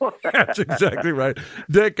 That's exactly right.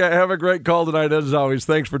 Dick, have a great call tonight as always.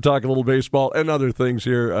 Thanks for talking a little baseball and other things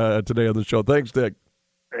here today on the show. Thanks, Dick.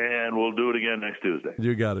 And we'll do it again next Tuesday.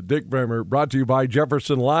 You got it. Dick Bremer, brought to you by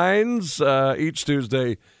Jefferson Lines each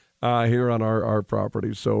Tuesday here on our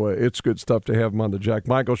property. So it's good stuff to have him on the Jack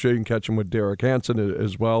Michael Show. You can catch him with Derek Hansen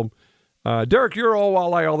as well. Derek, you're all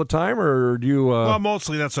walleye all the time, or do you? Well,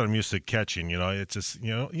 mostly that's what I'm used to catching. It's just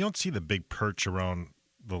you don't see the big perch around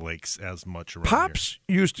the lakes as much around Pops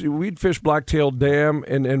used to. We'd fish Blacktail Dam,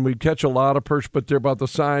 and we'd catch a lot of perch, but they're about the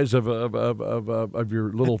size of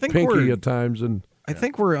your little pinky at times. And I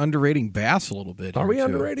think we're underrating bass a little bit. Are we too.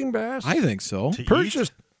 underrating bass? I think so. Perch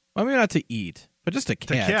just. I mean, not to eat, but just to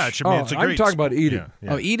catch. To catch. I mean, it's a great I'm talking about eating.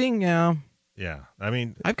 Yeah. Oh, eating, yeah. Yeah, I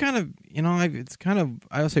mean, I've kind of, it's kind of,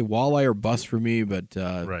 I would say walleye or bust for me, but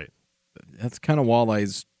right. That's kind of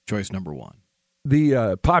walleye's choice number one.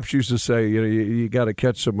 The Pops used to say, you got to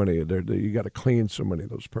catch so many. You got to clean so many of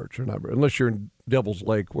those perch. Unless you're in Devil's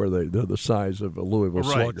Lake, where they're the size of a Louisville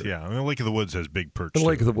slugger. Yeah. I mean, Lake of the Woods has big perch. And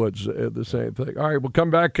Lake of the Woods, the same thing. All right, we'll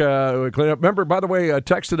come back. We'll clean up. Remember, by the way,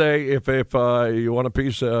 text today if you want a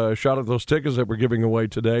piece, shot at those tickets that we're giving away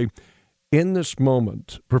today. In this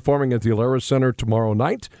moment, performing at the Alara Center tomorrow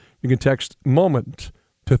night, you can text MOMENT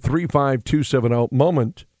to 35270.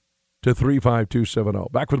 MOMENT to 35270.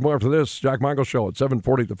 Back with more after this. Jack Michael Show at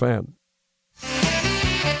 740 The Fan.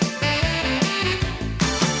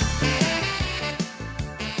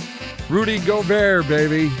 Rudy Gobert,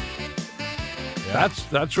 baby. Yeah.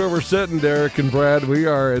 That's where we're sitting, Derek and Brad. We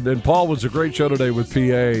are, and then Paul was a great show today with PA.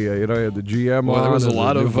 Had the GM on. There was a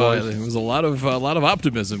lot of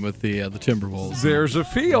optimism with the Timberwolves. There's a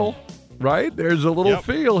feel, right? There's a little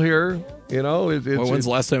feel here. When's the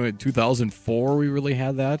last time in 2004 we really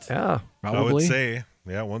had that? Yeah, probably. I would say,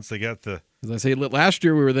 once they got the. As I say, last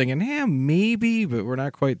year we were thinking, maybe, but we're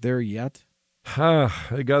not quite there yet.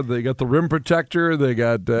 They got the rim protector. They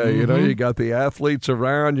got you got the athletes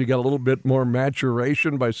around. You got a little bit more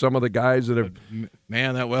maturation by some of the guys that have.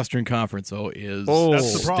 Man, that Western Conference is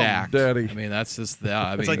that's the stacked, problem, Daddy. I mean, that's just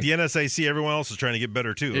that. It's like the NSIC. Everyone else is trying to get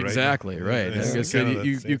better too. Exactly right. Like I said,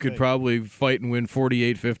 you could probably fight and win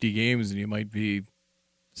 48, 50 games, and you might be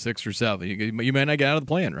 6 or 7. You might not get out of the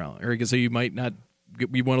playing round, or you can say you might not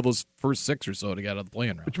be one of those first 6 or so to get out of the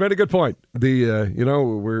playing round. But you made a good point.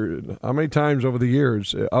 We're how many times over the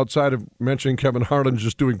years, outside of mentioning Kevin Harlan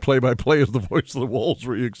just doing play-by-play as the voice of the Wolves,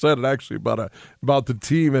 were you excited actually about the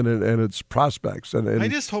team and its prospects? And I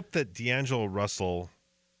just hope that D'Angelo Russell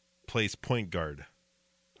plays point guard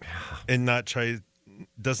and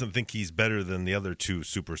doesn't think he's better than the other 2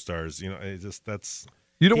 superstars.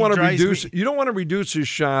 You don't want to reduce his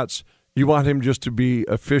shots. You want him just to be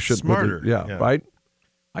efficient, smarter. Yeah, right.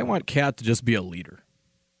 I want Cat to just be a leader.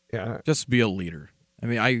 Yeah. Just be a leader. I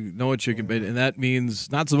mean, I know what you can be, and that means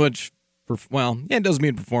not so much it does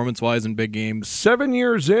mean performance-wise in big games. 7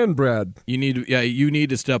 years in, Brad. You need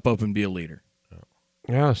to step up and be a leader.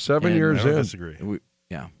 Yeah, 7 years in. I in. Disagree.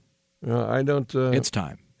 I don't. It's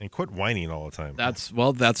time. And quit whining all the time.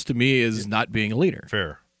 That's to me is not being a leader.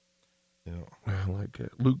 Fair. I like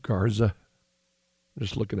Luke Garza.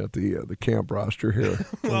 Just looking at the camp roster here.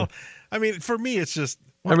 Well, I mean, for me, it's just.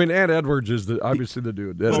 I mean, Ant Edwards is obviously the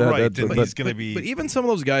dude. He's going to be. But even some of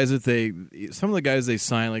those guys some of the guys they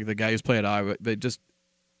sign, like the guy who's played at Iowa,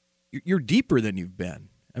 you're deeper than you've been.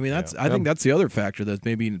 I mean, I think that's the other factor that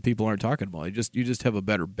maybe people aren't talking about. You just have a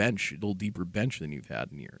better bench, a little deeper bench than you've had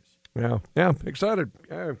in years. Yeah, excited.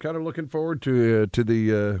 I'm kind of looking forward to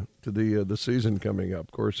the season coming up.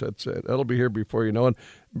 Of course, that'll be here before you know it.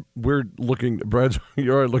 We're looking, Brad.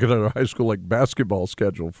 You're looking at our high school basketball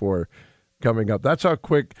schedule for coming up. That's how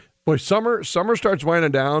quick Boy, summer starts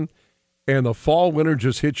winding down, and the fall winter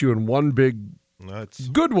just hits you in one big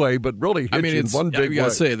good way, but really hits you in one big way. I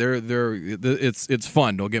gotta say, it's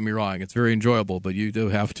fun. Don't get me wrong; it's very enjoyable. But you do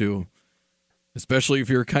have to, especially if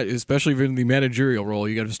you're in the managerial role,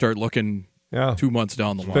 you got to start looking 2 months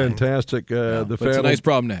down the line. Fantastic. But it's a nice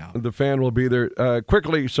problem to have. The fan will be there.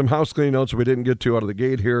 Quickly, some house cleaning notes we didn't get to out of the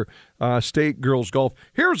gate here. State girls golf.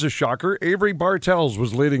 Here's a shocker. Avery Bartels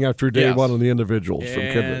was leading after day one on the individuals from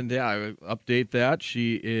Kidman. And I update that.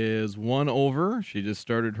 She is 1 over. She just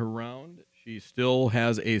started her round. She still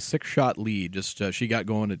has a 6-shot lead. Just she got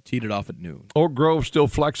going and teed it off at noon. Oak Grove still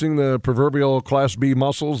flexing the proverbial Class B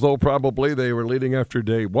muscles, though probably they were leading after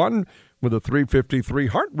day one with a 353.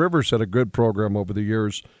 Hart Rivers had a good program over the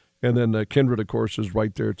years. And then Kindred, of course, is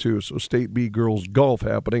right there, too. So State B girls golf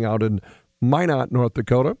happening out in Minot, North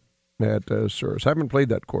Dakota at Souris. Haven't played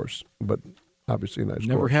that course, but obviously a nice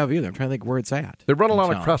Never course. have either. I'm trying to think where it's at. They run a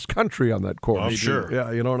lot of cross-country on that course. Oh, sure. Yeah,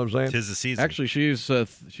 you know what I'm saying? 'Tis the season. Actually,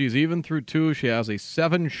 she's even through 2. She has a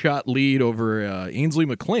 7-shot lead over Ainsley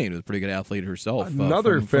McLean, who's a pretty good athlete herself.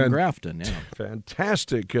 Another from Grafton. Yeah.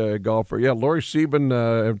 Fantastic golfer. Yeah, Lori Sieben,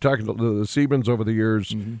 I'm talking to the Siebens over the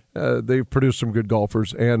years. They've produced some good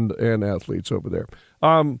golfers and athletes over there.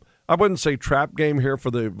 I wouldn't say trap game here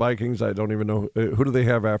for the Vikings. I don't even know. Who do they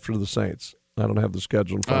have after the Saints? I don't have the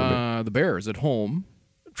schedule in front of me. The Bears at home.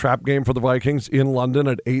 Trap game for the Vikings in London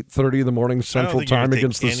at 8:30 in the morning Central Time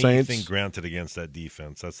against the Saints. Anything granted against that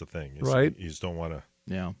defense. That's the thing. Right. You just don't want to.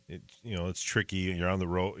 Yeah. It's tricky. You're on the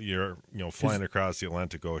road. You're flying across the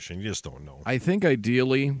Atlantic Ocean. You just don't know. I think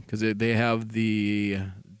ideally, because they have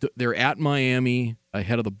they're at Miami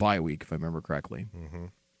ahead of the bye week, if I remember correctly. Mm-hmm.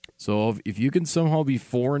 So if you can somehow be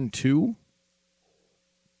 4-2,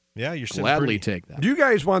 yeah, you're gladly take that. Do you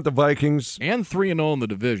guys want the Vikings and 3-0 in the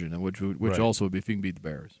division, which also would be if you can beat the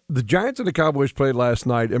Bears? The Giants and the Cowboys played last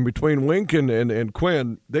night, and between Wink and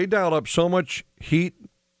Quinn, they dialed up so much heat.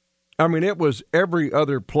 I mean, it was every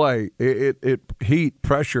other play. It heat,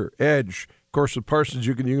 pressure, edge. Of course, with Parsons,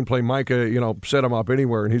 you can play Micah, set him up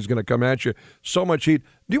anywhere, and he's going to come at you. So much heat.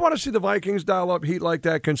 Do you want to see the Vikings dial up heat like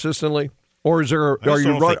that consistently? Or are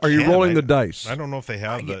you rolling the dice? I don't know if they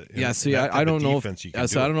have the. I don't know. I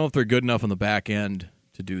don't know if they're good enough on the back end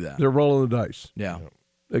to do that. They're rolling the dice. Yeah,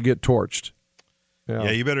 they get torched. Yeah,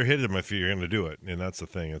 you better hit them if you're going to do it, and that's the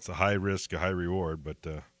thing. It's a high risk, a high reward, but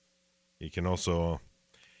you can also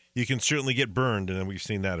you can certainly get burned, and we've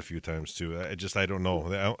seen that a few times too. I don't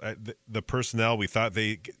know the personnel. We thought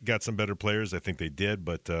they got some better players. I think they did,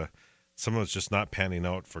 but some of it's just not panning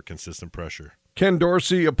out for consistent pressure. Ken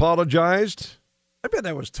Dorsey apologized. I bet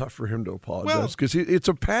that was tough for him to apologize because it's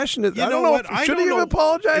a passionate. I don't know. Should he have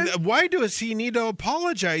apologized? Why does he need to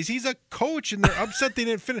apologize? He's a coach, and they're upset they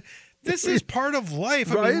didn't finish. This is part of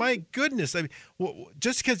life. Right? I mean, my goodness.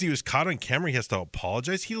 Just because he was caught on camera, he has to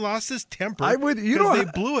apologize. He lost his temper because they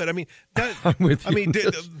blew it. I mean,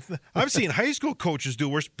 I've seen high school coaches do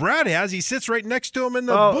worse. Brad has. He sits right next to him in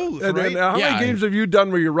the booth. And right? How many games have you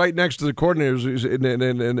done where you're right next to the coordinators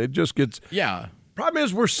and it just gets? Yeah. Problem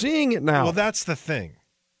is, we're seeing it now. Well, that's the thing.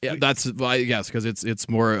 Yeah, because it's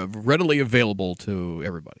more readily available to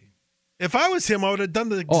everybody. If I was him, I would have done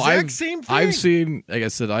the exact same thing. I've seen, like I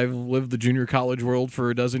said, I've lived the junior college world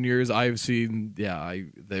for a dozen years. I've seen,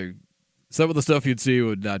 some of the stuff you'd see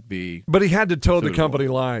would not be. But he had to toe suitable. the company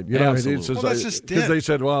line. Absolutely. That's just it. Because they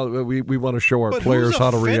said, well, we want to show our players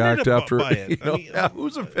how to react after.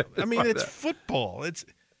 Who's offended? I mean, it's football.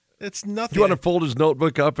 It's nothing. You want to fold his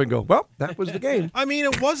notebook up and go, well, that was the game. I mean,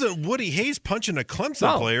 it wasn't Woody Hayes punching a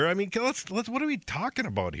Clemson player. I mean, let's. What are we talking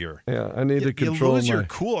about here? Yeah, I need to control you lose your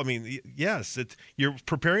cool. I mean, yes, you're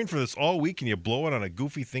preparing for this all week and you blow it on a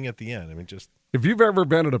goofy thing at the end. I mean, just. If you've ever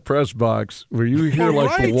been at a press box where you hear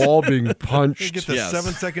the wall being punched. You get the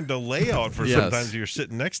 7-second delay out for sometimes you're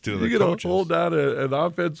sitting next to the coaches. You get to hold down an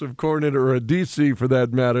offensive coordinator or a DC for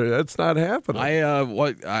that matter. That's not happening.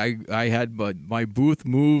 I had my booth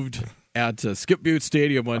moved at Skip Butte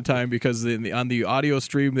Stadium one time because on the audio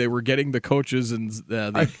stream they were getting the coaches and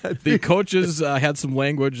the coaches had some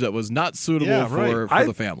language that was not suitable for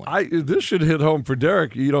the family. This should hit home for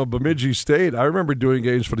Derek. Bemidji State. I remember doing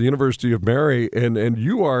games for the University of Mary, and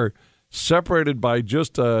you are separated by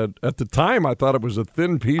just at the time I thought it was a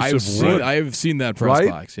thin piece of wood. I've seen that press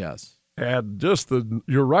box. Yes. And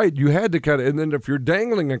you're right. You had to kind of, and then if you're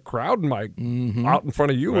dangling a crowd mic out in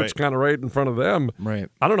front of you, it's kind of right in front of them. Right.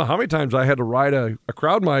 I don't know how many times I had to ride a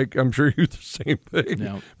crowd mic. I'm sure you the same thing.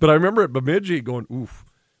 Yeah. But I remember at Bemidji going, oof,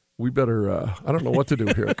 we better, I don't know what to do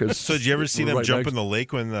here. So did you ever see them jump in the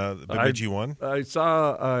lake when Bemidji won? I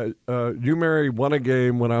saw UMary won a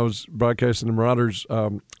game when I was broadcasting the Marauders.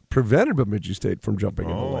 prevented Bemidji State from jumping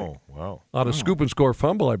in the lake. Wow. On a scoop and score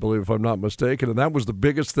fumble, I believe, if I'm not mistaken, and that was the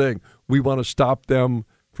biggest thing. We want to stop them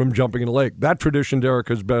from jumping in the lake. That tradition, Derek,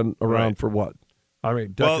 has been around for what? I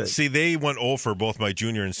mean, decades. Well, see, they went 0 for both my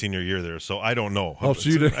junior and senior year there, so I don't know. Oh, so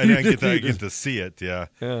you didn't, I didn't get to see it, yeah.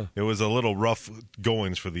 It was a little rough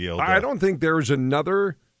goings for the Yale. I don't think there's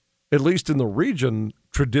another, at least in the region,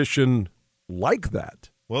 tradition like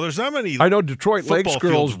that. Well, there's not many. I know Detroit Lakes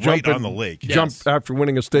girls jump on the lake. Jump after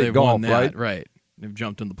winning a state They've golf, won that, right? Right. They've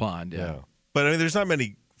jumped in the pond, yeah. But I mean, there's not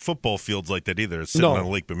many football fields like that either. It's sitting on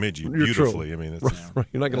Lake Bemidji beautifully. True. I mean, it's,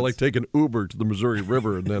 You're not going to take an Uber to the Missouri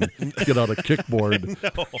River and then get on a kickboard.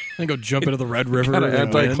 And go jump into the Red River. Kind of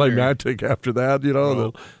anticlimactic after that,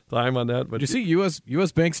 the time on that. But did you see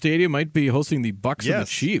U.S. Bank Stadium might be hosting the Bucks and the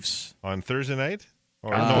Chiefs on Thursday night?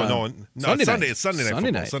 Or Sunday night. It's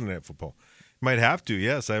Sunday night football. Might have to,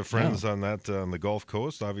 yes. I have friends on the Gulf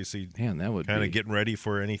Coast, obviously. Man, that would kind of getting ready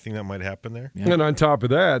for anything that might happen there. Yeah. And on top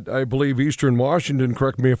of that, I believe Eastern Washington,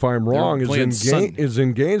 correct me if I'm wrong, is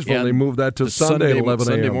in Gainesville. Yeah, they moved that to Sunday at 11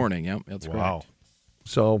 a.m. Sunday morning, yep, that's correct.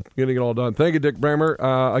 So getting it all done. Thank you, Dick Bremer.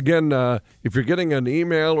 Again, if you're getting an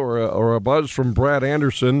email or a buzz from Brad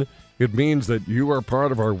Anderson, it means that you are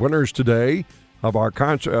part of our winners today of our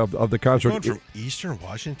of the concert. We're going from Eastern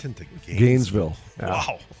Washington to Gainesville. Yeah.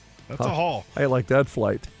 Wow. That's a haul. I like that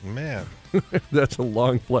flight. Man. That's a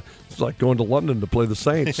long flight. It's like going to London to play the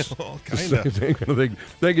Saints. Well, kind of.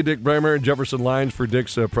 Thank you, Dick Bremer and Jefferson Lyons, for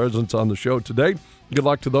Dick's presence on the show today. Good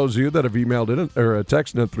luck to those of you that have emailed in or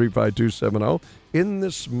texted at 35270. In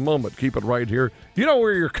this moment, keep it right here. You know,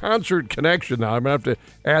 we're your concert connection now. I'm going to have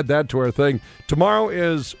to add that to our thing. Tomorrow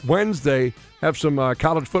is Wednesday. Have some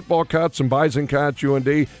college football cuts, some Bison Cats,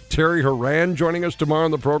 UND. Terry Horan joining us tomorrow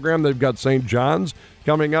on the program. They've got St. John's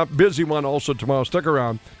coming up. Busy one also tomorrow. Stick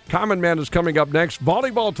around. Common Man is coming up next.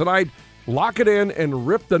 Volleyball tonight. Lock it in and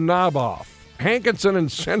rip the knob off. Hankinson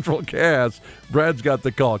and Central Cass. Brad's got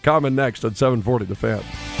the call. Common next at 740 The Fan.